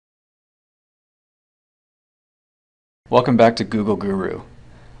Welcome back to Google Guru.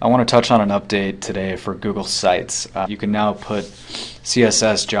 I want to touch on an update today for Google Sites. You can now put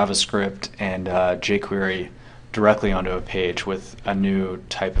CSS, JavaScript, and jQuery directly onto a page with a new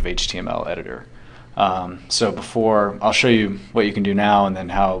type of HTML editor. So before, I'll show you what you can do now and then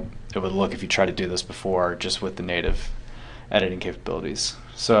how it would look if you try to do this before just with the native editing capabilities.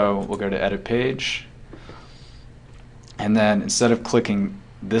 So we'll go to Edit Page, and then instead of clicking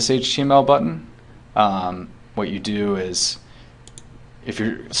this HTML button, what you do is, if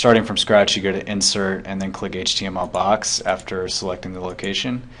you're starting from scratch, you go to Insert and then click HTML box after selecting the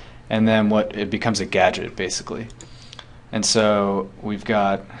location, and then it becomes a gadget basically. And so we've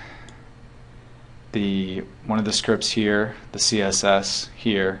got one of the scripts here, the CSS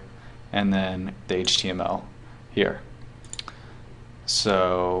here, and then the HTML here.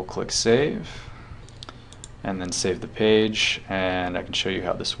 So click Save, and then save the page, and I can show you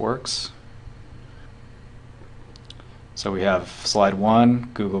how this works. So we have slide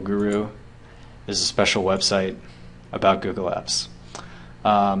 1, Google Guru. This is a special website about Google Apps.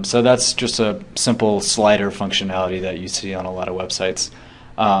 So that's just a simple slider functionality that you see on a lot of websites.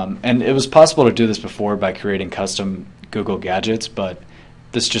 And it was possible to do this before by creating custom Google gadgets, but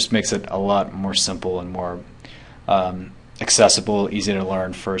this just makes it a lot more simple and more accessible, easy to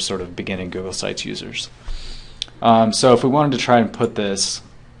learn for sort of beginning Google Sites users. So if we wanted to try and put this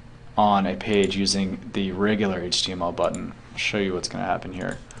on a page using the regular HTML button, I'll show you what's going to happen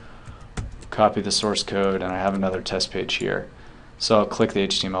here. Copy the source code, and I have another test page here. So I'll click the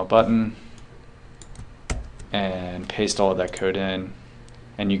HTML button and paste all of that code in,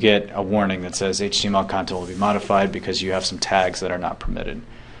 and you get a warning that says HTML content will be modified because you have some tags that are not permitted.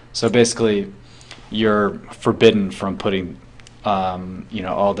 So basically, you're forbidden from putting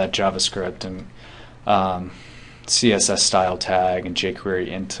all that JavaScript and CSS style tag and jQuery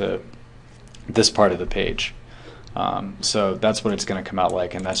into this part of the page. So that's what it's going to come out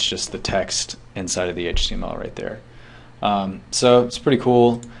like, and that's just the text inside of the HTML right there. So it's pretty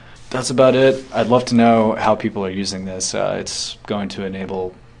cool. That's about it. I'd love to know how people are using this. It's going to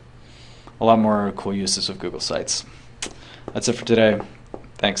enable a lot more cool uses of Google Sites. That's it for today.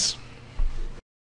 Thanks.